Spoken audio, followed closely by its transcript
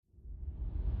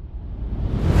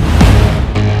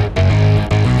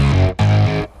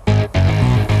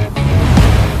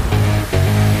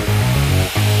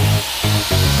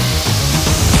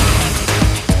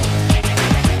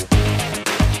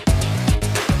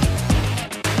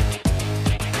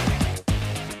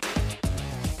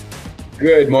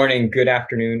Good morning, good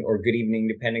afternoon, or good evening,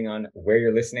 depending on where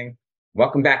you're listening.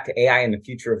 Welcome back to AI and the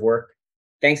Future of Work.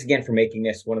 Thanks again for making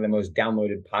this one of the most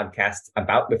downloaded podcasts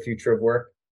about the future of work.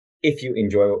 If you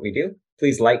enjoy what we do,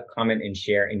 please like, comment, and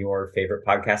share in your favorite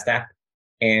podcast app.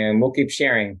 And we'll keep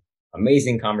sharing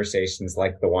amazing conversations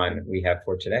like the one we have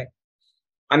for today.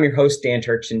 I'm your host, Dan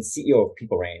Turchin, CEO of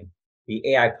PeopleRain, the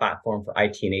AI platform for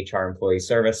IT and HR employee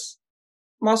service.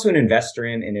 I'm also an investor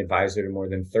in and advisor to more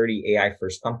than 30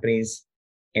 AI-first companies,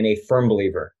 and a firm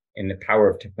believer in the power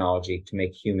of technology to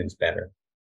make humans better.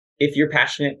 If you're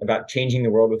passionate about changing the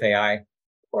world with AI,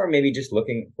 or maybe just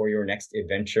looking for your next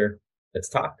adventure, let's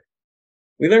talk.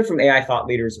 We learn from AI thought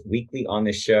leaders weekly on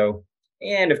this show.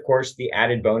 And of course, the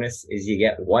added bonus is you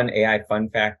get one AI fun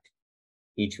fact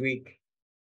each week.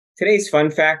 Today's fun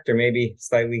fact, or maybe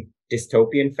slightly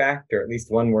dystopian fact, or at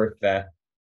least one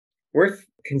worth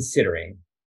considering,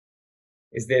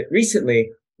 is that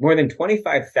recently, more than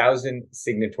 25,000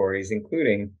 signatories,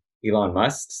 including Elon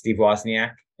Musk, Steve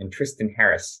Wozniak, and Tristan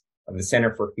Harris of the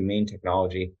Center for Humane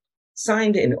Technology,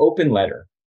 signed an open letter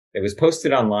that was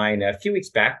posted online a few weeks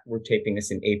back. We're taping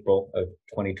this in April of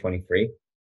 2023.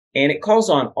 And it calls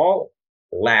on all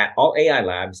AI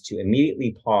labs to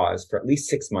immediately pause for at least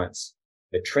 6 months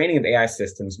the training of AI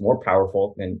systems more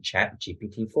powerful than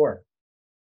ChatGPT-4.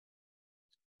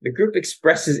 The group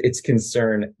expresses its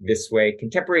concern this way.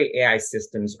 Contemporary AI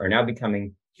systems are now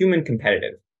becoming human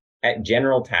competitive at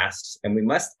general tasks, and we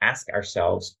must ask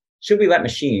ourselves, should we let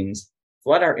machines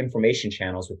flood our information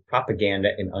channels with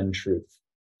propaganda and untruth?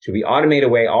 Should we automate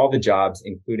away all the jobs,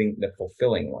 including the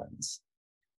fulfilling ones?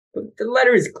 But the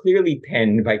letter is clearly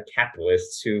penned by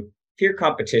capitalists who fear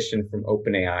competition from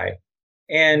OpenAI,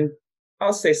 and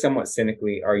I'll say somewhat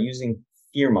cynically, are using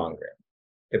fear-mongering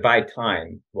to buy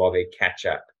time while they catch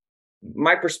up.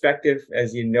 My perspective,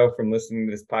 as you know from listening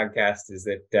to this podcast, is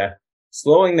that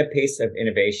slowing the pace of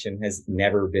innovation has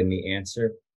never been the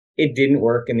answer. It didn't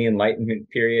work in the Enlightenment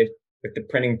period with the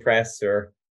printing press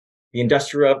or the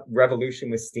Industrial Revolution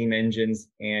with steam engines,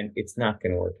 and it's not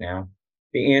going to work now.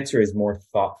 The answer is more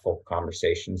thoughtful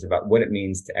conversations about what it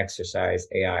means to exercise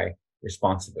AI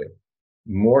responsibly.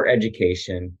 More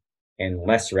education and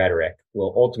less rhetoric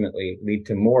will ultimately lead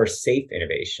to more safe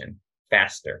innovation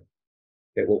faster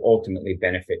that will ultimately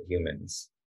benefit humans.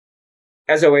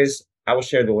 As always, I will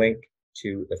share the link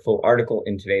to the full article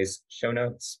in today's show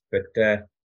notes, but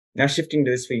now shifting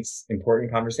to this week's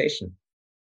important conversation.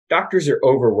 Doctors are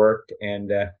overworked and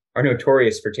are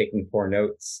notorious for taking poor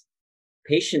notes.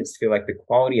 Patients feel like the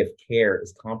quality of care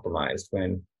is compromised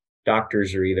when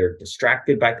doctors are either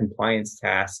distracted by compliance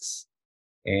tasks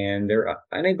and they're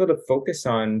unable to focus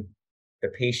on the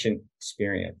patient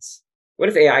experience. What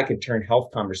if AI could turn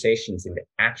health conversations into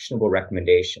actionable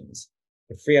recommendations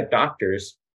to free up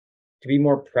doctors to be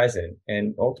more present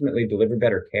and ultimately deliver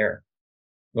better care?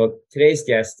 Well, today's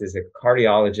guest is a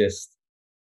cardiologist,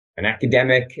 an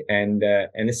academic, and the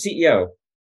CEO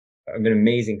of an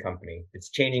amazing company that's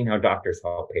changing how doctors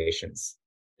help patients.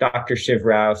 Dr. Shiv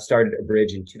Rao started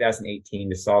Abridge in 2018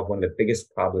 to solve one of the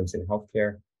biggest problems in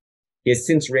healthcare. He has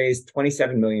since raised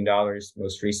 $27 million,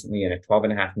 most recently in a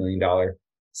 $12.5 million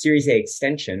Series A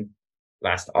extension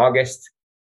last August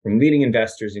from leading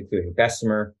investors, including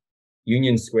Bessemer,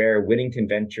 Union Square, Whittington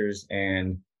Ventures,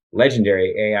 and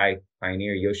legendary AI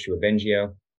pioneer Yoshua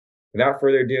Bengio. Without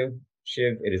further ado,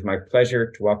 Shiv, it is my pleasure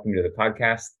to welcome you to the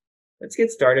podcast. Let's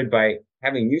get started by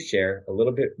having you share a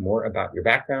little bit more about your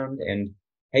background and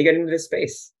how you got into this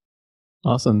space.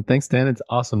 Awesome. Thanks, Dan. It's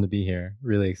awesome to be here.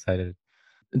 Really excited.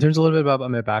 In terms of a little bit about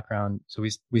my background, so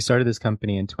we started this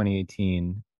company in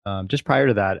 2018. Just prior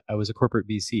to that, I was a corporate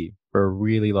VC for a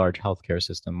really large healthcare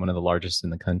system, one of the largest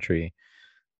in the country.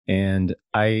 And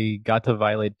I got to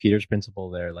violate Peter's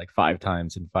principle there like 5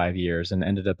 times in 5 years and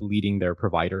ended up leading their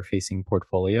provider-facing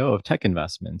portfolio of tech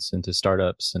investments into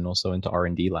startups and also into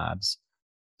R&D labs.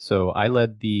 So I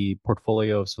led the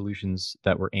portfolio of solutions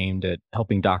that were aimed at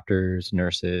helping doctors,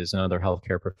 nurses, and other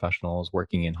healthcare professionals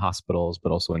working in hospitals,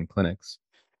 but also in clinics,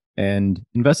 and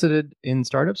invested in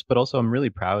startups. But also I'm really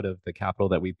proud of the capital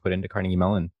that we put into Carnegie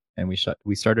Mellon. And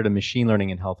we started a machine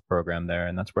learning and health program there.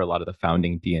 And that's where a lot of the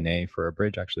founding DNA for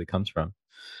Abridge actually comes from.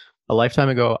 A lifetime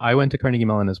ago, I went to Carnegie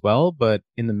Mellon as well, but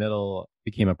in the middle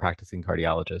became a practicing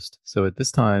cardiologist. So at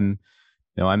this time,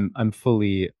 I'm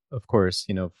fully, of course,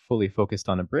 fully focused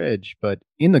on Abridge, but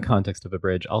in the context of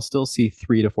Abridge, I'll still see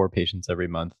 3 to 4 patients every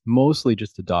month, mostly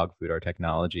just to dog food our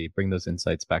technology, bring those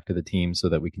insights back to the team so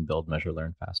that we can build, measure,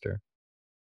 learn faster.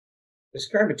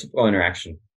 Describe a typical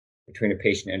interaction between a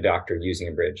patient and a doctor using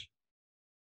Abridge.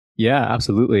 Yeah,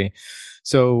 absolutely.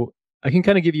 So I can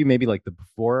kind of give you maybe like the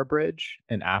before Abridge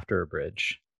and after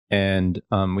Abridge. and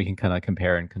we can kind of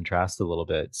compare and contrast a little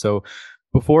bit. So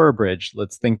before Abridge,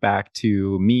 let's think back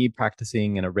to me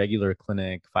practicing in a regular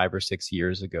clinic 5 or 6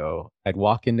 years ago. I'd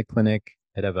walk into clinic,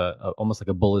 I'd have almost like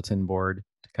a bulletin board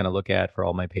to kind of look at for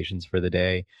all my patients for the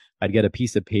day. I'd get a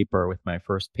piece of paper with my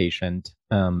first patient,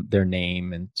 their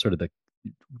name and sort of the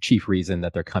chief reason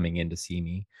that they're coming in to see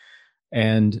me.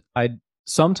 And I'd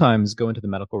sometimes go into the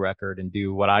medical record and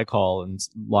do what I call, and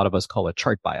a lot of us call, a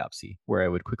chart biopsy, where I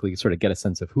would quickly sort of get a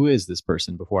sense of who is this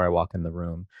person before I walk in the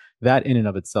room. That in and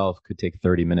of itself could take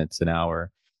 30 minutes, an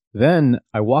hour. Then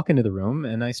I walk into the room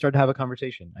and I start to have a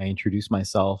conversation. I introduce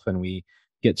myself and we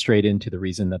get straight into the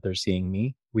reason that they're seeing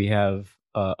me. We have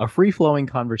a free flowing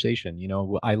conversation. You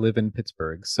know, I live in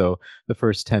Pittsburgh. So the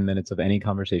first 10 minutes of any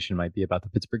conversation might be about the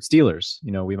Pittsburgh Steelers.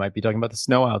 You know, we might be talking about the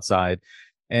snow outside.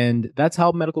 And that's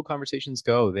how medical conversations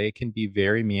go. They can be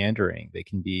very meandering. They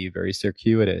can be very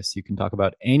circuitous. You can talk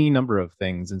about any number of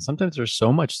things. And sometimes there's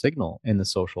so much signal in the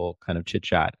social kind of chit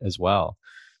chat as well.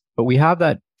 But we have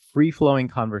that free flowing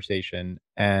conversation.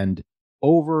 And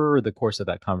over the course of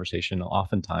that conversation,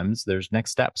 oftentimes there's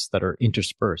next steps that are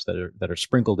interspersed, that are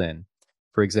sprinkled in.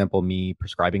 For example, me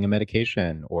prescribing a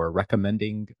medication or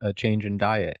recommending a change in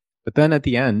diet. But then at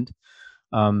the end,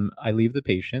 I leave the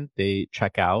patient, they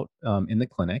check out in the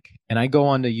clinic, and I go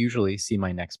on to usually see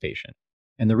my next patient.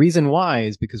 And the reason why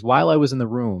is because while I was in the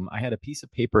room, I had a piece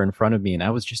of paper in front of me and I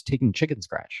was just taking chicken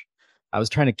scratch. I was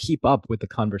trying to keep up with the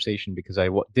conversation because I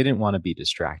didn't want to be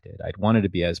distracted. I'd wanted to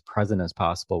be as present as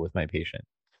possible with my patient.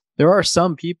 There are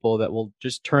some people that will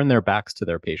just turn their backs to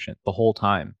their patient the whole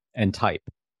time and type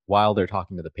while they're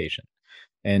talking to the patient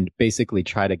and basically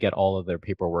try to get all of their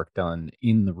paperwork done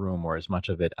in the room or as much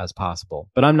of it as possible.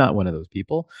 But I'm not one of those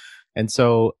people. And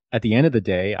so at the end of the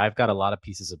day, I've got a lot of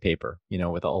pieces of paper, you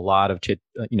know, with a lot of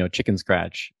chicken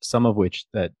scratch, some of which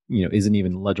that, you know, isn't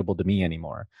even legible to me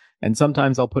anymore. And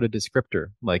sometimes I'll put a descriptor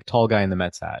like tall guy in the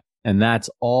Mets hat. And that's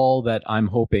all that I'm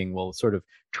hoping will sort of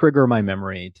trigger my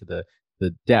memory to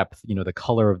the depth, you know, the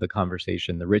color of the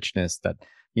conversation, the richness that,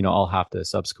 you know, I'll have to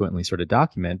subsequently sort of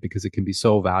document because it can be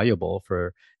so valuable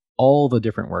for all the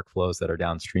different workflows that are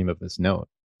downstream of this note.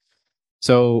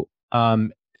 So,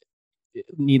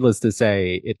 needless to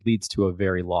say, it leads to a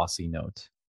very lossy note.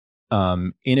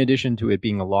 In addition to it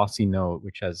being a lossy note,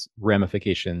 which has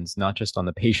ramifications not just on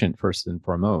the patient first and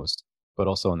foremost, but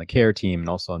also on the care team and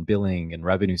also on billing and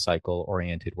revenue cycle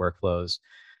oriented workflows.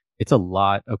 It's a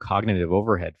lot of cognitive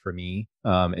overhead for me.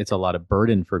 It's a lot of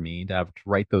burden for me to have to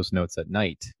write those notes at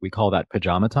night. We call that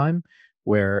pajama time,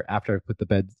 where after I've put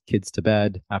the kids to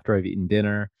bed, after I've eaten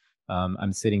dinner,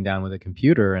 I'm sitting down with a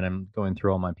computer and I'm going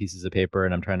through all my pieces of paper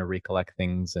and I'm trying to recollect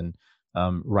things and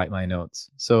write my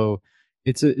notes. So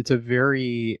it's a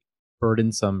very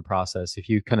burdensome process. If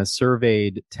you kind of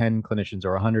surveyed 10 clinicians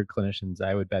or 100 clinicians,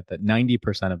 I would bet that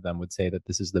 90% of them would say that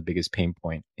this is the biggest pain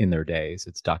point in their days.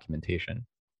 It's documentation.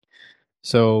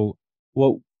 So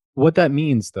what that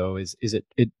means though is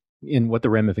it in what the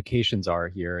ramifications are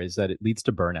here is that it leads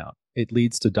to burnout. It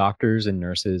leads to doctors and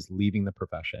nurses leaving the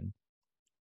profession.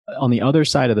 On the other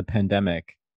side of the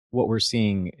pandemic, what we're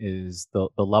seeing is the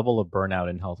level of burnout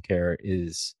in healthcare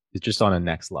is just on a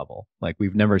next level. Like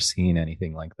we've never seen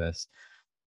anything like this.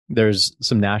 There's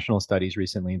some national studies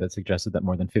recently that suggested that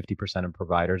more than 50% of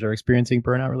providers are experiencing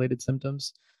burnout related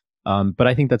symptoms. But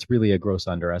I think that's really a gross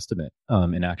underestimate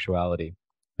in actuality.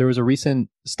 There was a recent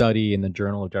study in the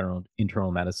Journal of General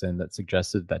Internal Medicine that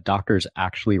suggested that doctors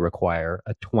actually require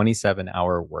a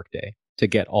 27-hour workday to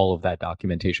get all of that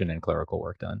documentation and clerical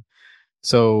work done.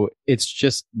 So it's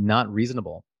just not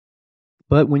reasonable.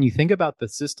 But when you think about the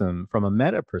system from a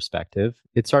meta perspective,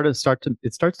 it starts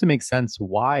to make sense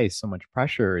why so much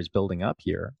pressure is building up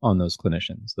here on those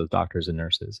clinicians, those doctors and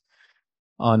nurses.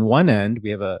 On one end, we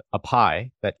have a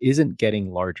pie that isn't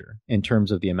getting larger in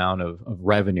terms of the amount of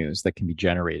revenues that can be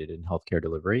generated in healthcare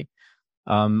delivery.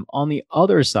 On the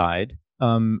other side,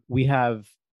 we have,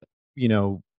 you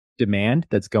know, demand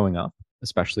that's going up,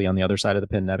 especially on the other side of the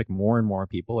pandemic. More and more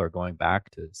people are going back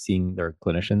to seeing their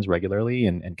clinicians regularly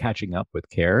and catching up with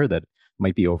care that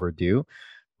might be overdue.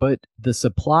 But the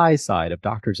supply side of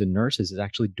doctors and nurses is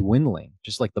actually dwindling,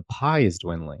 just like the pie is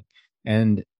dwindling.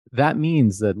 And that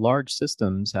means that large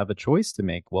systems have a choice to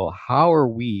make. Well, how are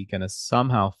we going to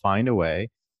somehow find a way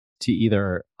to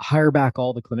either hire back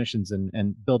all the clinicians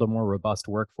and build a more robust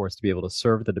workforce to be able to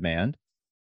serve the demand?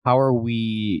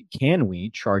 Can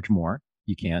we charge more?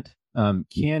 You can't.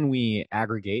 Can we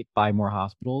aggregate, buy more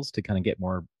hospitals to kind of get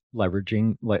more leverage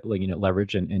in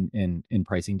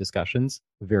pricing discussions?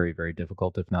 Very, very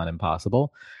difficult, if not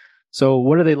impossible. So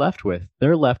what are they left with?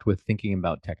 They're left with thinking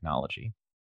about technology.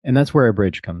 And that's where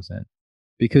Abridge comes in.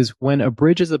 Because when a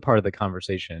bridge is a part of the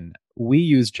conversation, we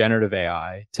use generative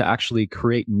AI to actually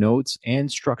create notes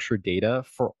and structure data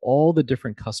for all the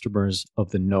different customers of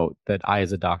the note that I,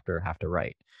 as a doctor, have to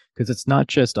write. Because it's not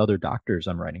just other doctors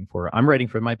I'm writing for. I'm writing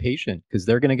for my patient because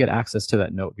they're going to get access to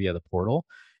that note via the portal.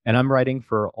 And I'm writing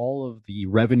for all of the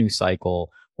revenue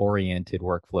cycle oriented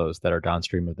workflows that are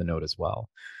downstream of the note as well.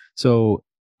 So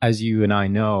as you and I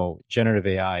know, generative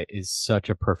AI is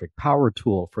such a perfect power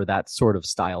tool for that sort of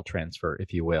style transfer,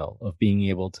 if you will, of being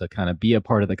able to kind of be a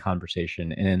part of the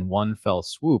conversation and in one fell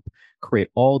swoop, create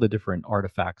all the different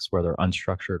artifacts, whether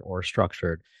unstructured or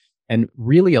structured, and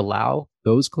really allow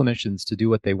those clinicians to do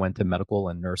what they went to medical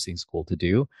and nursing school to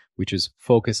do, which is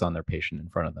focus on their patient in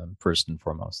front of them, first and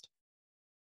foremost.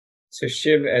 So,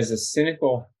 Shiv, as a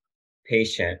cynical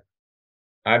patient,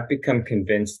 I've become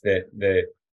convinced that the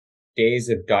days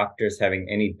of doctors having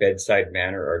any bedside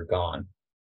manner are gone.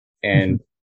 And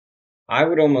I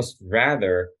would almost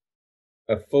rather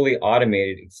a fully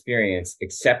automated experience,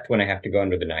 except when I have to go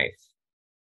under the knife.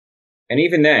 And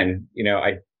even then,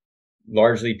 I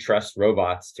largely trust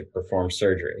robots to perform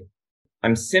surgery.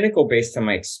 I'm cynical based on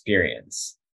my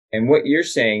experience. And what you're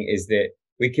saying is that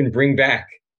we can bring back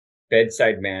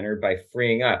bedside manner by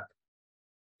freeing up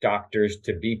doctors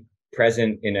to be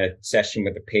present in a session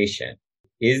with a patient.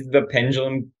 Is the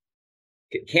pendulum,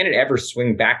 can it ever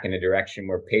swing back in a direction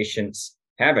where patients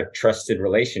have a trusted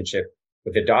relationship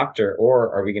with a doctor?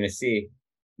 Or are we going to see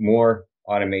more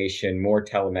automation, more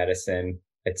telemedicine?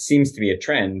 It seems to be a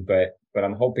trend, but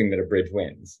I'm hoping that a bridge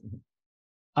wins.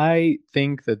 I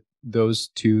think that those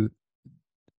two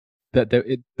can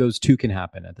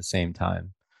happen at the same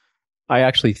time. I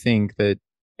actually think that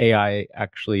AI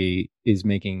actually is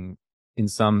making, in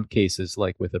some cases,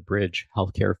 like with a bridge,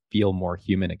 healthcare feel more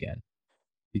human again.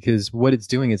 Because what it's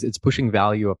doing is it's pushing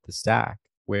value up the stack,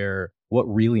 where what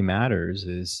really matters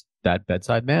is that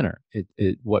bedside manner.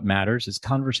 What matters is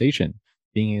conversation,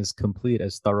 being as complete,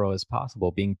 as thorough as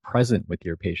possible, being present with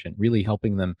your patient, really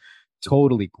helping them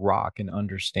totally grok and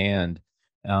understand,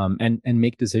 and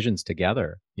make decisions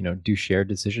together. Do shared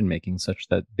decision making such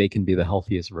that they can be the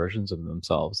healthiest versions of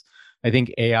themselves. I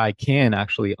think AI can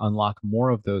actually unlock more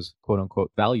of those quote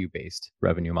unquote value based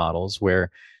revenue models where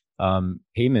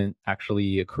payment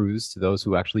actually accrues to those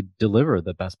who actually deliver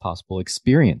the best possible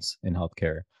experience in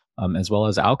healthcare, as well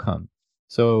as outcome.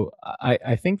 So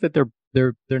I think that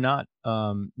they're not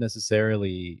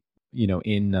necessarily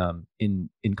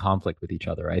in conflict with each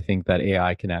other. I think that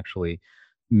AI can actually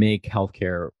make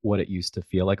healthcare what it used to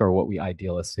feel like, or what we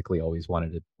idealistically always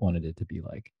wanted it to be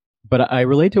like. But I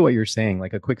relate to what you're saying.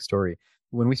 Like, a quick story.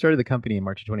 When we started the company in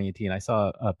March of 2018, I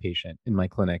saw a patient in my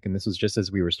clinic, and this was just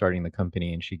as we were starting the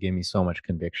company, and she gave me so much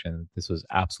conviction. This was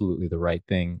absolutely the right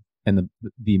thing, and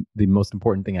the most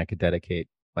important thing I could dedicate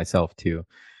myself to.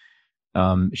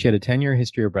 She had a 10-year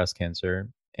history of breast cancer,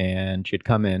 and she had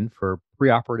come in for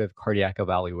preoperative cardiac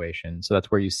evaluation. So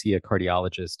that's where you see a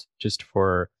cardiologist just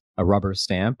for a rubber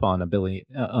stamp on ability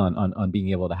on being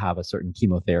able to have a certain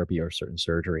chemotherapy or certain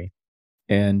surgery.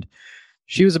 And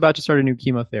she was about to start a new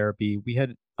chemotherapy. We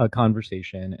had a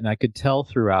conversation, and I could tell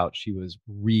throughout she was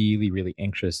really, really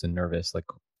anxious and nervous, like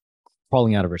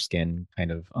crawling out of her skin,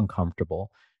 kind of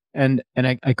uncomfortable. And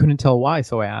I couldn't tell why.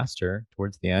 So I asked her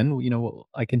towards the end,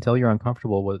 I can tell you're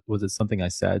uncomfortable. Was it something I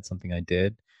said, something I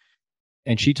did?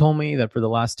 And she told me that for the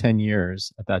last 10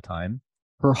 years at that time,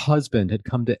 her husband had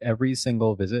come to every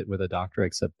single visit with a doctor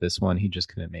except this one. He just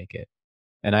couldn't make it.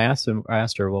 And I asked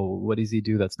her, well, what does he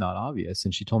do that's not obvious?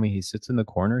 And she told me he sits in the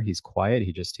corner, he's quiet,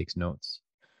 he just takes notes.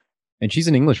 And she's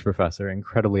an English professor,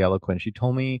 incredibly eloquent. She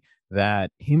told me that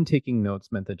him taking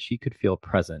notes meant that she could feel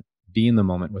present, be in the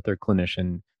moment with her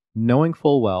clinician, knowing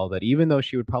full well that even though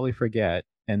she would probably forget,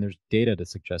 and there's data to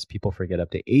suggest people forget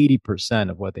up to 80%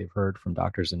 of what they've heard from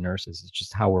doctors and nurses, it's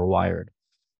just how we're wired,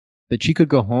 that she could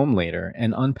go home later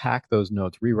and unpack those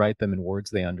notes, rewrite them in words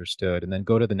they understood, and then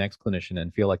go to the next clinician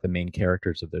and feel like the main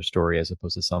characters of their story as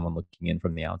opposed to someone looking in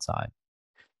from the outside.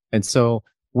 And so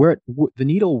the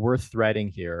needle we're threading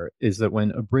here is that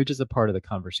when a bridge is a part of the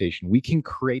conversation, we can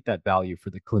create that value for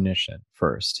the clinician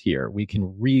first here. We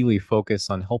can really focus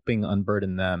on helping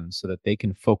unburden them so that they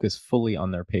can focus fully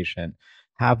on their patient,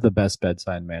 have the best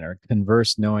bedside manner,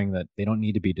 converse knowing that they don't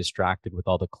need to be distracted with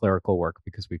all the clerical work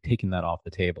because we've taken that off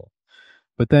the table.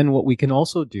 But then what we can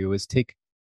also do is take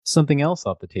something else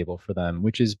off the table for them,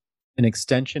 which is an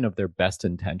extension of their best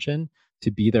intention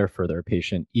to be there for their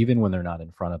patient, even when they're not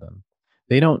in front of them.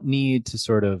 They don't need to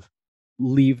sort of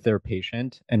leave their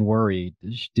patient and worry,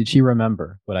 did she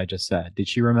remember what I just said? Did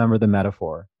she remember the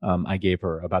metaphor I gave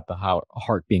her about the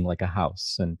heart being like a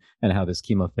house, and how this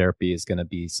chemotherapy is going to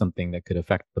be something that could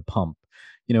affect the pump?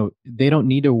 they don't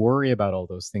need to worry about all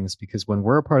those things, because when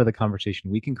we're a part of the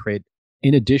conversation, we can create,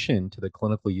 in addition to the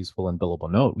clinical useful and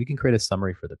billable note, we can create a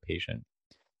summary for the patient.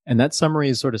 And that summary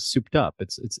is sort of souped up.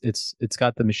 It's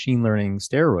got the machine learning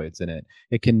steroids in it.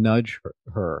 It can nudge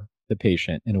the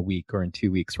patient, in a week or in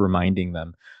 2 weeks, reminding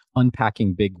them,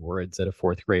 unpacking big words at a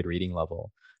fourth grade reading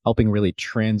level, helping really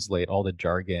translate all the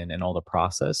jargon and all the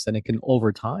process. And it can,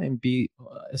 over time, be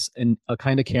a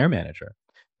kind of care manager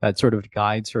that sort of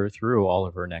guides her through all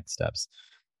of her next steps.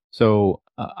 So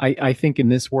I think in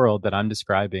this world that I'm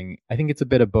describing, I think it's a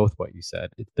bit of both what you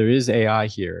said. There is AI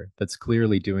here that's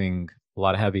clearly doing a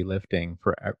lot of heavy lifting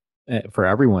for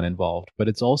everyone involved, but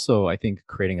it's also, I think,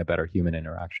 creating a better human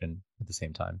interaction at the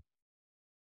same time.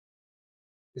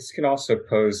 This could also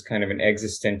pose kind of an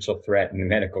existential threat in the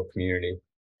medical community.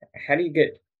 How do you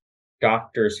get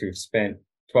doctors who've spent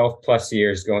 12 plus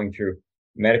years going through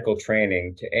medical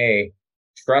training to A,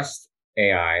 trust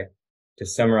AI to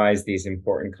summarize these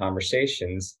important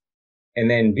conversations, and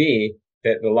then B,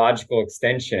 that the logical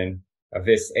extension of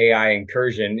this AI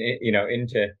incursion,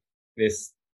 into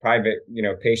this private,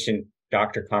 patient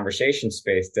doctor conversation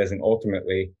space doesn't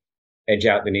ultimately edge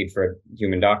out the need for a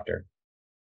human doctor?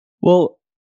 Well,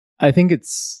 I think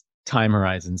it's time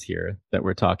horizons here that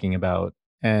we're talking about.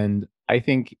 And I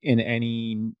think in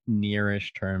any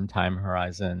nearish term time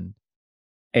horizon,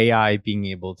 AI being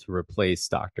able to replace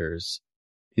doctors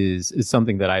is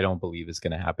something that I don't believe is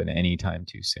going to happen anytime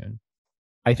too soon.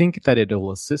 I think that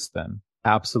it'll assist them.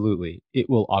 Absolutely. It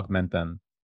will augment them.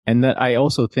 And that I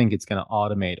also think it's going to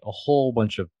automate a whole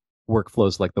bunch of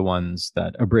workflows like the ones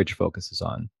that Abridge focuses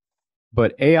on.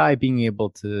 But AI being able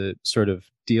to sort of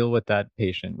deal with that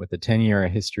patient with a 10-year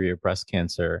history of breast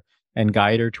cancer and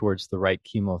guide her towards the right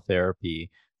chemotherapy,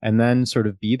 and then sort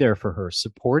of be there for her,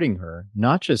 supporting her,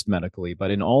 not just medically,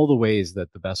 but in all the ways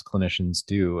that the best clinicians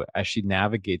do as she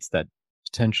navigates that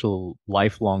potential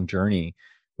lifelong journey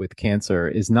with cancer,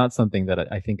 is not something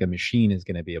that I think a machine is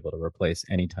going to be able to replace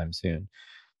anytime soon.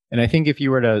 And I think if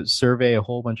you were to survey a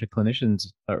whole bunch of clinicians,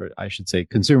 or I should say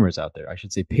consumers out there, I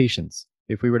should say patients,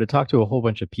 if we were to talk to a whole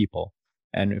bunch of people,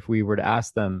 and if we were to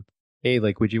ask them, hey,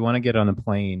 like, would you want to get on a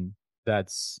plane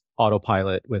that's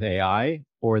autopilot with AI,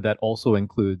 or that also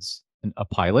includes a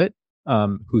pilot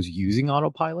who's using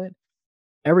autopilot?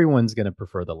 Everyone's going to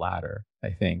prefer the latter.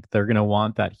 I think they're going to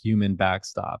want that human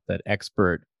backstop, that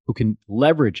expert who can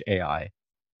leverage AI.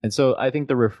 And so I think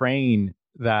the refrain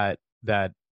that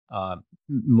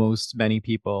many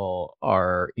people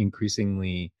are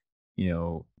increasingly,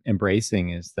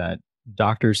 embracing is that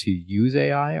doctors who use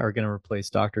AI are going to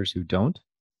replace doctors who don't.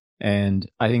 And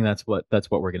I think that's what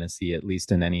we're going to see, at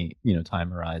least in any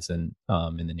time horizon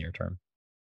in the near term.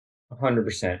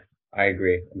 100%. I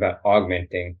agree about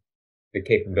augmenting the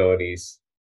capabilities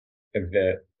of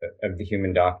the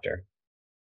human doctor.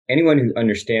 Anyone who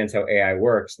understands how AI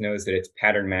works knows that it's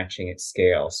pattern matching at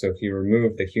scale. So if you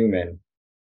remove the human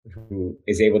who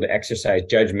is able to exercise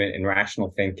judgment and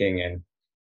rational thinking and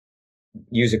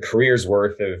use a career's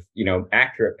worth of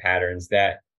accurate patterns,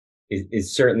 that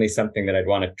is certainly something that I'd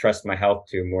want to trust my health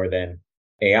to more than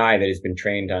AI that has been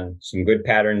trained on some good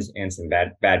patterns and some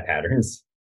bad patterns.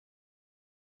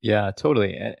 Yeah,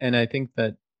 totally. And I think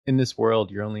that in this world,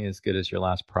 you're only as good as your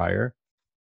last prior.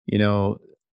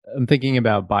 I'm thinking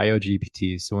about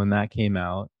BioGPT. So when that came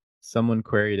out, someone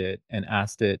queried it and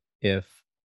asked it if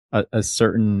a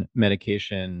certain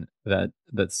medication that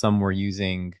some were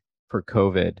using for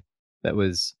COVID that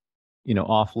was,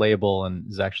 off label and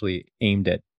is actually aimed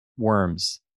at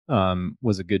worms,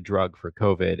 was a good drug for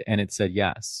COVID. And it said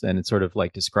yes. And it sort of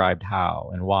like described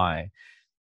how and why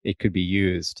it could be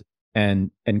used.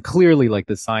 And clearly, like,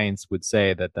 the science would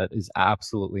say that is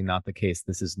absolutely not the case.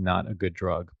 This is not a good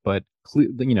drug. But,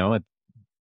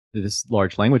 this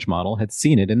large language model had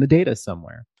seen it in the data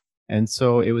somewhere. And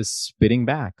so it was spitting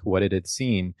back what it had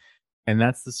seen. And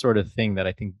that's the sort of thing that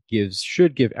I think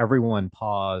should give everyone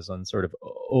pause on sort of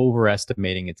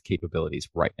overestimating its capabilities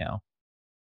right now.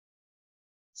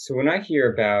 So when I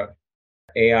hear about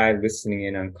AI listening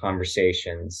in on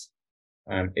conversations,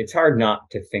 it's hard not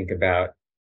to think about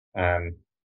the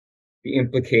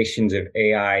implications of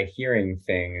AI hearing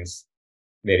things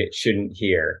that it shouldn't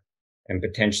hear and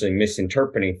potentially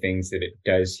misinterpreting things that it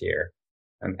does hear.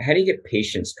 How do you get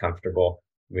patients comfortable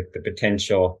with the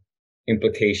potential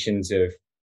implications of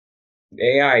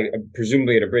AI?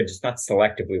 Presumably at Abridge, it's not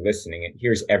selectively listening. It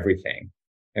hears everything.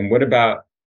 And what about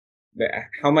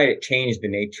how might it change the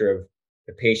nature of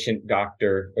the patient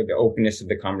doctor, or the openness of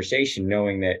the conversation,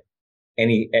 knowing that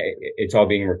it's all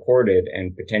being recorded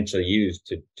and potentially used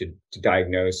to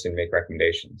diagnose and make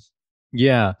recommendations?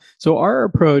 Yeah. So our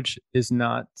approach is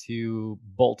not to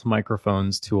bolt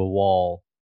microphones to a wall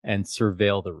and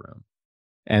surveil the room.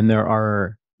 And there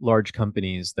are large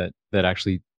companies that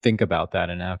actually think about that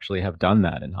and actually have done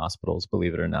that in hospitals,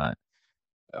 believe it or not.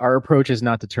 Our approach is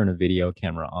not to turn a video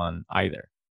camera on either.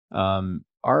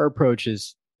 Our approach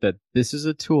is that this is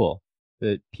a tool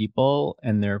that people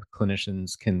and their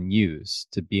clinicians can use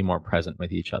to be more present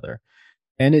with each other.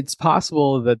 And it's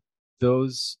possible that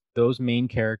those main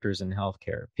characters in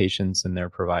healthcare, patients and their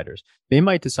providers, they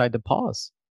might decide to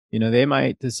pause. They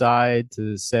might decide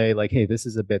to say like, "Hey, this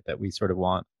is a bit that we sort of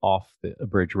want off the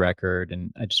Abridge record,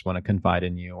 and I just want to confide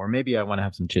in you," or maybe I want to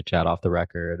have some chit chat off the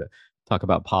record, talk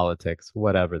about politics,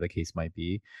 whatever the case might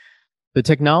be. The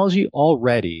technology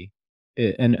already,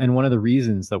 and one of the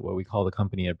reasons that what we call the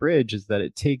company Abridge is that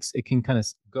it can kind of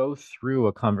go through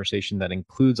a conversation that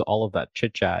includes all of that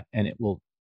chit chat, and it will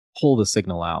pull the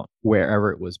signal out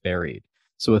wherever it was buried.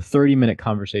 So a 30-minute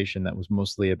conversation that was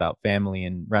mostly about family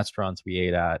and restaurants we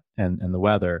ate at and the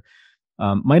weather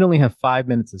might only have 5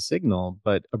 minutes of signal,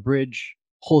 but Abridge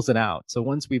pulls it out. So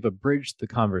once we've abridged the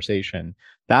conversation,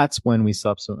 that's when we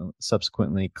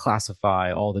subsequently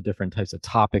classify all the different types of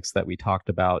topics that we talked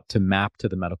about to map to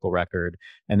the medical record.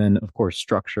 And then, of course,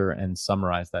 structure and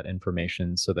summarize that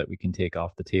information so that we can take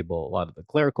off the table a lot of the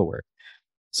clerical work.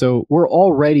 So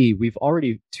we've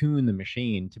already tuned the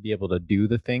machine to be able to do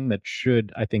the thing that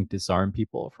should, I think, disarm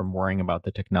people from worrying about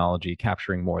the technology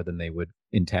capturing more than they would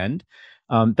intend.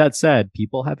 That said,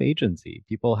 people have agency.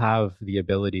 People have the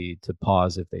ability to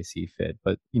pause if they see fit.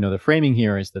 But the framing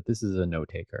here is that this is a note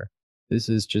taker. This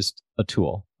is just a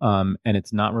tool, and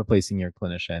it's not replacing your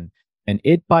clinician. And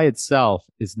it by itself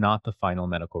is not the final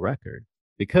medical record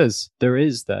because there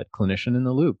is that clinician in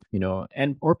the loop,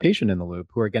 and or patient in the loop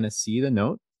who are going to see the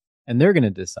note and they're going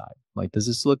to decide like, does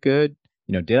this look good?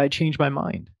 Did I change my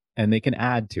mind? And they can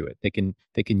add to it. They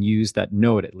can use that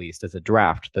note at least as a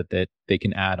draft that they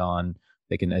can add on,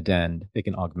 they can addend, they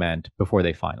can augment before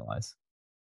they finalize.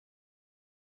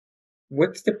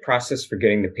 What's the process for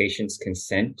getting the patient's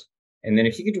consent? And then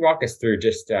if you could walk us through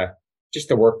just the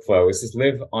workflow. Does this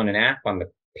live on an app on the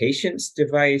patient's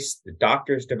device, the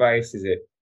doctor's device? Is it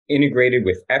integrated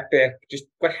with Epic? Just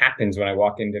what happens when I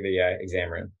walk into the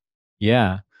exam room?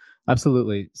 Yeah,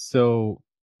 absolutely. So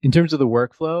in terms of the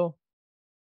workflow,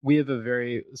 we have a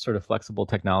very sort of flexible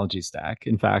technology stack.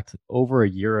 In fact, over a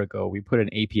year ago, we put an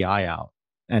API out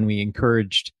and we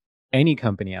encouraged any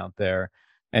company out there.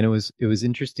 And it was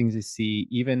interesting to see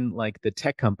even like the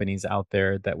tech companies out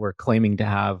there that were claiming to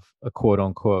have a quote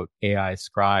unquote AI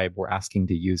scribe were asking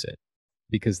to use it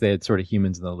because they had sort of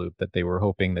humans in the loop that they were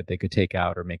hoping that they could take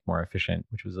out or make more efficient,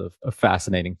 which was a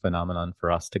fascinating phenomenon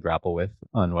for us to grapple with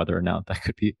on whether or not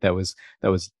that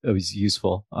was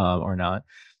useful or not.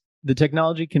 The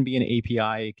technology can be an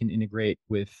API. It can integrate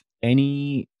with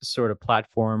any sort of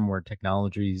platform where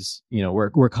technologies,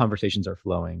 where conversations are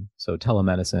flowing. So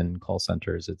telemedicine, call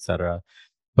centers, etc.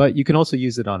 But you can also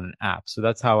use it on an app. So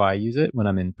that's how I use it when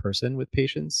I'm in person with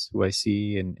patients who I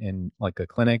see in like a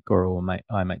clinic or who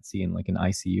I might see in like an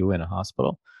ICU in a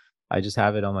hospital. I just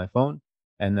have it on my phone.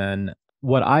 And then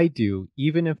what I do,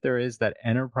 even if there is that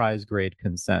enterprise grade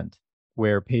consent,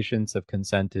 where patients have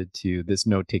consented to this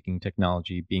note taking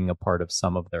technology being a part of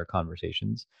some of their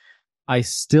conversations, I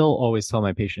still always tell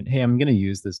my patient, hey, I'm going to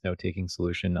use this note taking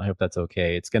solution. I hope that's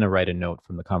okay. It's going to write a note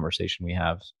from the conversation we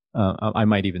have. I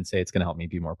might even say it's going to help me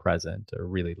be more present or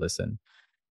really listen.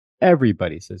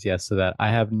 Everybody says yes to that. I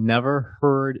have never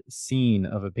seen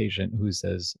of a patient who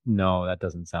says, no, that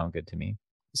doesn't sound good to me.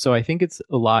 So I think it's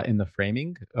a lot in the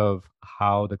framing of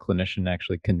how the clinician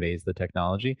actually conveys the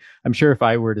technology. I'm sure if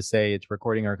I were to say it's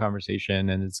recording our conversation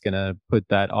and it's going to put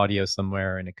that audio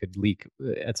somewhere and it could leak,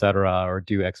 et cetera, or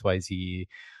do XYZ,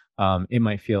 it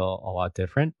might feel a lot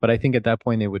different. But I think at that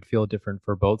point, it would feel different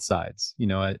for both sides.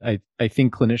 I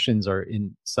think clinicians are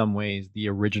in some ways the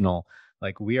original,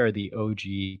 like we are the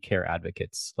OG care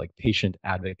advocates, like patient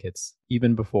advocates,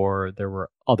 even before there were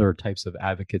other types of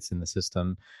advocates in the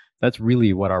system. That's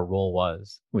really what our role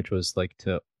was, which was like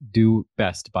to do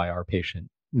best by our patient,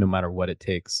 no matter what it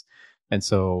takes. And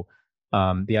so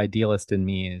the idealist in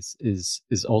me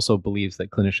is also believes that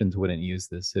clinicians wouldn't use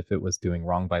this if it was doing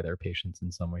wrong by their patients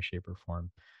in some way, shape, or form.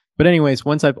 But anyways,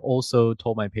 once I've also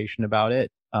told my patient about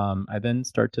it, I then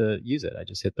start to use it. I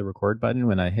just hit the record button.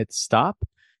 When I hit stop,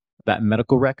 that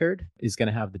medical record is going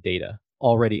to have the data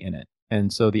already in it.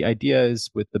 And so the idea is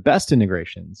with the best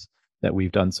integrations that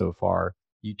we've done so far,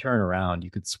 you turn around, you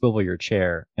could swivel your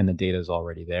chair and the data is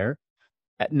already there.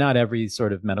 Not every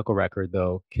sort of medical record,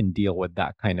 though, can deal with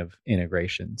that kind of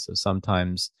integration. So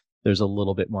sometimes there's a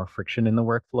little bit more friction in the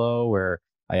workflow where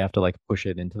I have to like push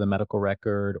it into the medical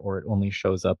record, or it only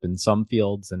shows up in some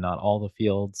fields and not all the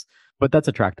fields. But that's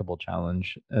a tractable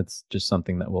challenge. It's just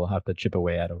something that we'll have to chip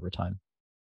away at over time.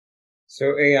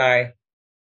 So AI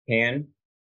can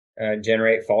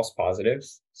generate false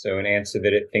positives. So an answer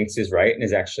that it thinks is right and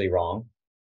is actually wrong.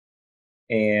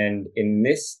 And in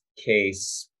this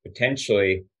case,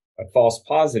 potentially a false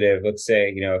positive, let's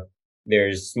say,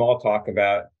 there's small talk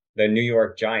about the New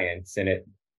York Giants and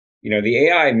the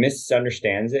AI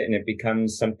misunderstands it and it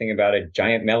becomes something about a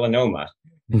giant melanoma,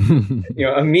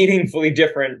 a meaningfully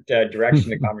different direction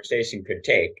the conversation could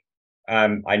take.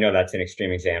 I know that's an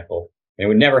extreme example and it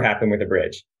would never happen with a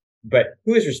bridge, but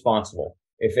who is responsible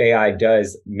if AI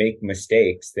does make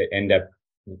mistakes that end up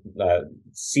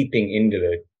seeping into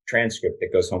the transcript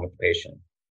that goes home with the patient?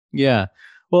 Yeah.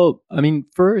 Well, I mean,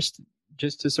 first,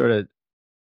 just to sort of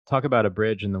talk about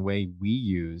Abridge and the way we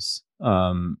use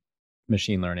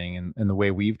machine learning and the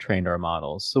way we've trained our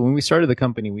models. So when we started the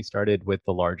company, we started with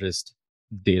the largest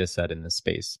data set in this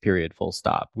space, period, full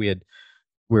stop.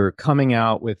 We're coming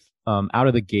out with out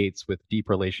of the gates with deep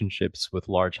relationships with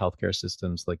large healthcare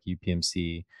systems like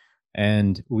UPMC.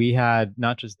 And we had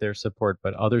not just their support,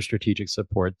 but other strategic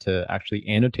support to actually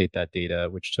annotate that data,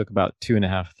 which took about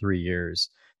 2.5, 3 years.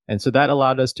 And so that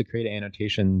allowed us to create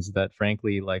annotations that,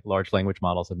 frankly, like large language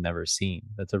models have never seen.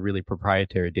 That's a really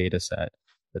proprietary data set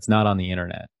that's not on the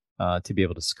internet to be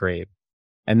able to scrape.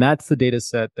 And that's the data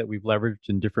set that we've leveraged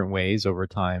in different ways over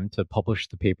time to publish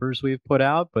the papers we've put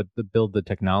out, but to build the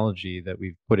technology that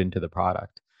we've put into the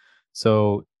product.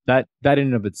 So that in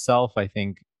and of itself, I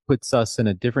think, puts us in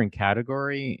a different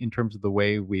category in terms of the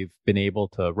way we've been able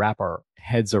to wrap our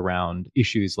heads around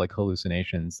issues like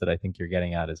hallucinations that I think you're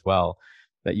getting at as well,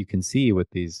 that you can see with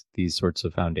these sorts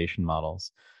of foundation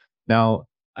models. Now,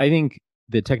 I think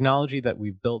the technology that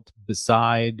we've built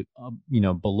beside,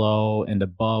 below and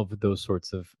above those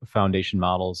sorts of foundation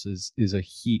models is a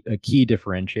key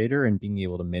differentiator in being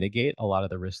able to mitigate a lot of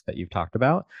the risks that you've talked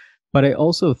about. But I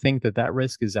also think that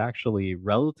risk is actually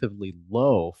relatively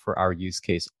low for our use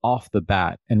case off the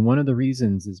bat. And one of the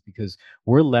reasons is because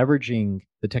we're leveraging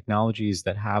the technologies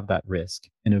that have that risk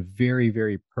in a very,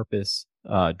 very purpose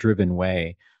driven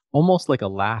way, almost like a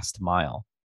last mile.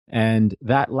 And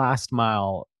that last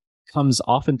mile comes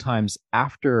oftentimes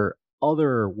after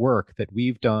other work that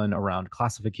we've done around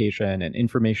classification and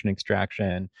information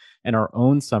extraction and our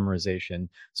own summarization.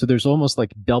 So there's almost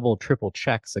like double, triple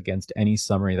checks against any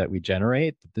summary that we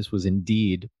generate that this was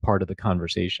indeed part of the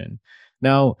conversation.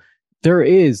 Now, there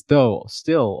is, though,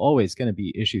 still always going to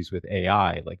be issues with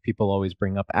AI. Like people always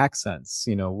bring up accents.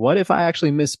 What if I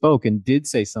actually misspoke and did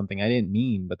say something I didn't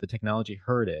mean, but the technology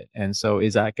heard it? And so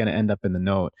is that going to end up in the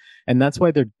note? And that's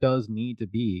why there does need to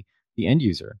be the end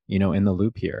user, in the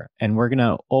loop here. And we're going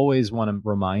to always want to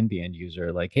remind the end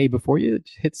user, like, hey, before you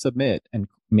hit submit and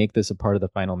make this a part of the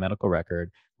final medical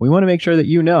record, we want to make sure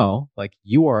that like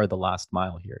you are the last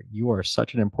mile here. You are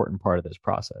such an important part of this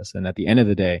process. And at the end of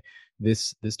the day,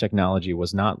 this technology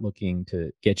was not looking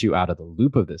to get you out of the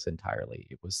loop of this entirely.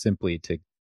 It was simply to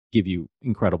give you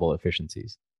incredible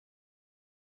efficiencies.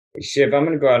 Shiv, I'm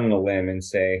going to go out on a limb and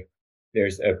say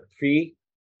there's a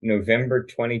November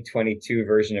 2022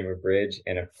 version of Abridge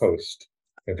and a post.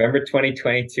 November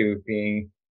 2022 being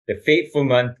the fateful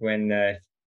month when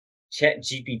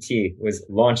ChatGPT was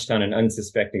launched on an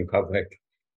unsuspecting public.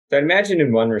 So I imagine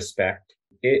in one respect,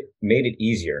 it made it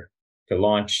easier to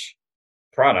launch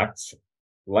products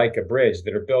like Abridge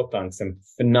that are built on some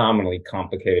phenomenally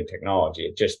complicated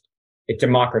technology. It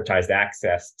democratized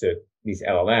access to these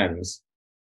LLMs.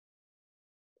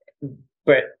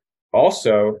 But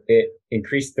also, it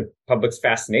increased the public's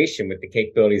fascination with the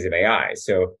capabilities of AI.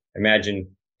 So imagine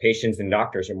patients and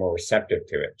doctors are more receptive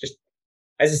to it. Just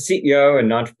as a CEO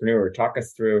and entrepreneur, talk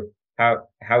us through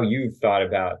how you've thought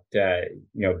about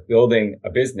building a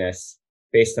business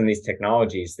based on these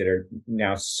technologies that are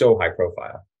now so high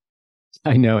profile.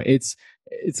 I know it's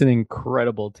an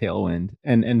incredible tailwind.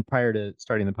 And prior to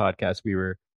starting the podcast, we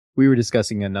were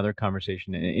discussing another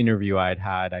conversation, an interview I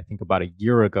had, I think about a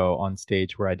year ago on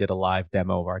stage where I did a live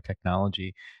demo of our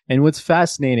technology. And what's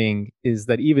fascinating is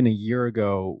that even a year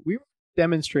ago, we were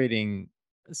demonstrating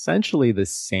essentially the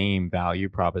same value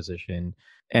proposition.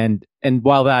 And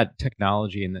while that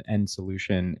technology and the end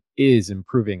solution is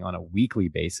improving on a weekly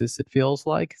basis, it feels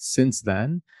like since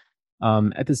then,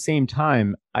 at the same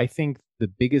time, I think the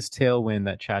biggest tailwind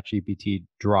that ChatGPT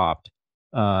dropped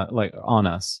on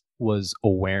us was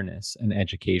awareness and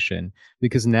education,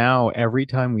 because now every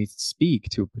time we speak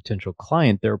to a potential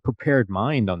client, they're a prepared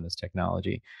mind on this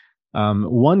technology.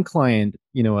 One client,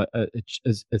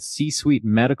 a C-suite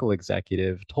medical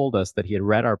executive, told us that he had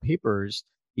read our papers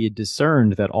he had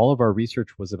discerned that all of our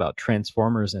research was about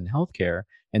transformers in healthcare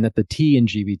and that the T in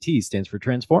GBT stands for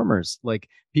transformers. Like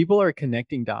people are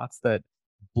connecting dots that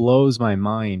blows my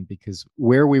mind because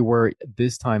where we were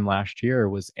this time last year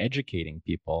was educating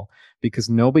people because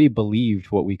nobody believed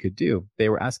what we could do. They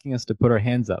were asking us to put our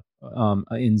hands up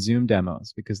in Zoom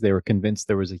demos because they were convinced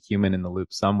there was a human in the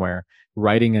loop somewhere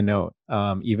writing a note,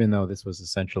 even though this was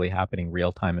essentially happening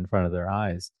real time in front of their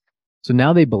eyes. So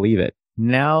now they believe it.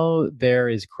 Now there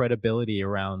is credibility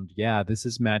around, yeah, this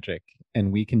is magic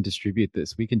and we can distribute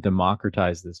this. We can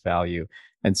democratize this value.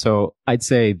 And so I'd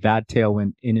say that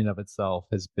tailwind in and of itself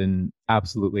has been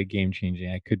absolutely game changing.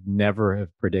 I could never have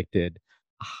predicted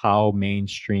how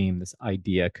mainstream this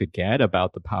idea could get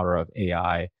about the power of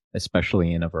AI,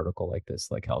 especially in a vertical like this,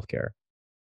 like healthcare.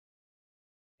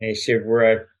 Hey, Shiv,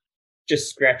 we're just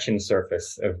scratching the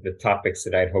surface of the topics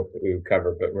that I'd hoped that we would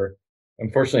cover, but we're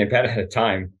unfortunately about out of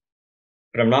time.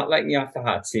 But I'm not letting you off the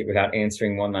hot seat without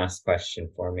answering one last question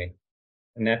for me.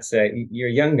 And that's, you're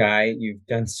a young guy. You've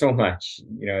done so much,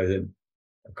 as a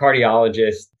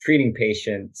cardiologist, treating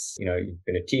patients, you've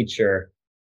been a teacher,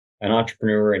 an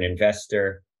entrepreneur, an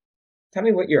investor. Tell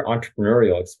me what your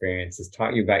entrepreneurial experience has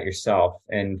taught you about yourself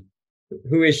and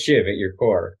who is Shiv at your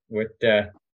core? Why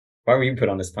were you put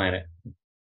on this planet?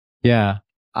 Yeah,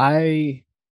 I,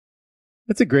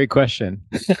 that's a great question.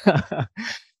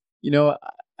 you know,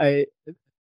 I,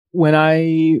 when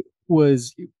I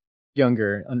was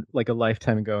younger, like a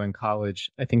lifetime ago in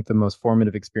college, I think the most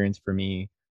formative experience for me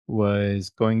was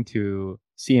going to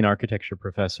see an architecture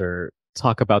professor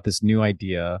talk about this new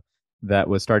idea that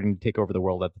was starting to take over the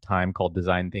world at the time called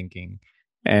design thinking.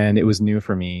 And it was new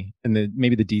for me. And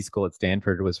maybe the D school at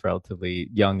Stanford was relatively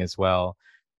young as well.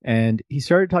 And he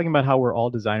started talking about how we're all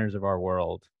designers of our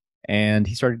world. And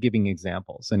he started giving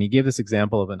examples. And he gave this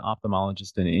example of an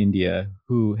ophthalmologist in India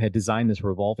who had designed this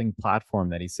revolving platform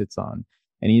that he sits on.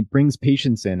 And he brings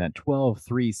patients in at 12,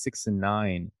 3, 6, and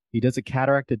 9. He does a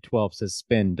cataract at 12, says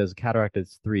spin, does a cataract at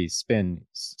 3, spin,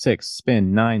 6,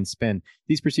 spin, 9, spin.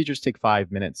 These procedures take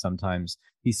 5 minutes sometimes.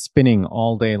 He's spinning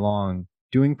all day long,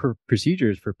 doing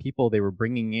procedures for people they were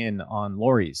bringing in on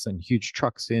lorries and huge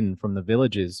trucks in from the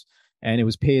villages. And it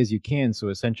was pay as you can, so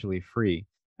essentially free.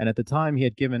 And at the time, he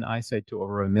had given eyesight to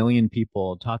over 1 million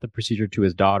people, taught the procedure to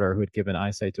his daughter, who had given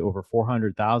eyesight to over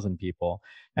 400,000 people.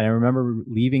 And I remember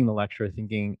leaving the lecture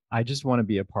thinking, I just want to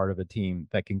be a part of a team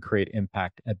that can create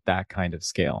impact at that kind of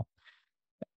scale.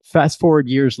 Fast forward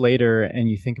years later, and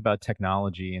you think about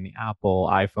technology and the Apple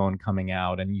iPhone coming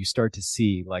out, and you start to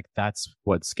see like that's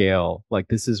what scale, like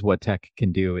this is what tech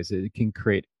can do, is it can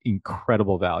create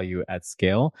incredible value at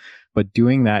scale. But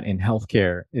doing that in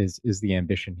healthcare is the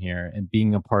ambition here, and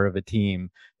being a part of a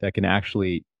team that can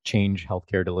actually change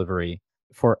healthcare delivery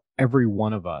for every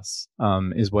one of us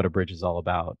is what Abridge is all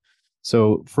about.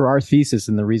 So for our thesis,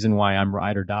 and the reason why I'm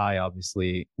ride or die,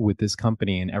 obviously, with this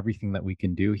company and everything that we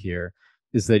can do here,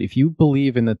 is that if you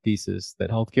believe in the thesis that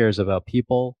healthcare is about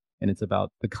people and it's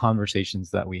about the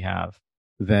conversations that we have,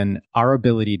 then our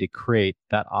ability to create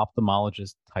that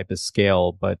ophthalmologist type of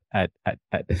scale, but at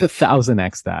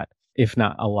 1,000x that, if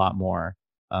not a lot more,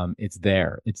 it's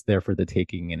there. It's there for the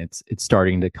taking, and it's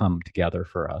starting to come together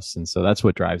for us. And so that's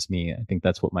what drives me. I think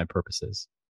that's what my purpose is.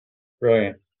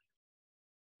 Brilliant.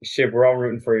 Shiv, we're all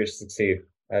rooting for you to succeed.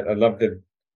 I love the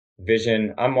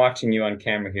vision. I'm watching you on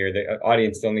camera here. The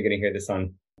audience is only going to hear this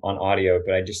on audio,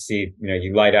 but I just see,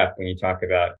 you light up when you talk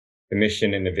about the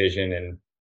mission and the vision. And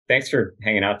thanks for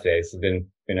hanging out today. This has been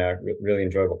a really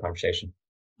enjoyable conversation.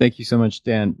 Thank you so much,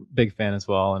 Dan. Big fan as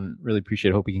well, and really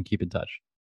appreciate it. Hope we can keep in touch.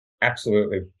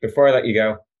 Absolutely. Before I let you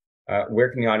go,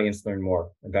 where can the audience learn more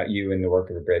about you and the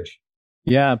work of Abridge?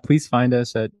 Yeah, please find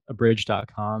us at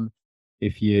abridge.com.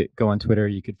 If you go on Twitter,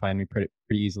 you could find me pretty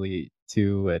easily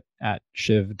too at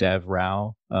Shiv Dev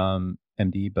Rao,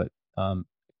 MD. But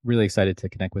really excited to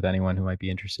connect with anyone who might be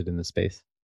interested in the space.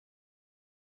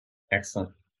 Excellent.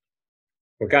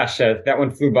 Well, gosh, that one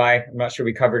flew by. I'm not sure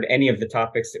we covered any of the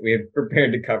topics that we had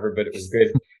prepared to cover, but it was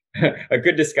good, a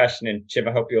good discussion. And Shiv,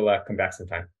 I hope you'll come back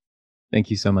sometime. Thank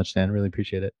you so much, Dan. Really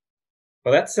appreciate it.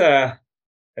 Well, that's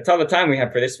all the time we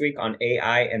have for this week on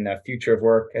AI and the future of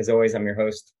work. As always, I'm your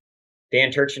host, Dan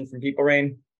Turchin from People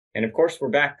Rain. And of course, we're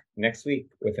back next week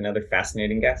with another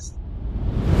fascinating guest.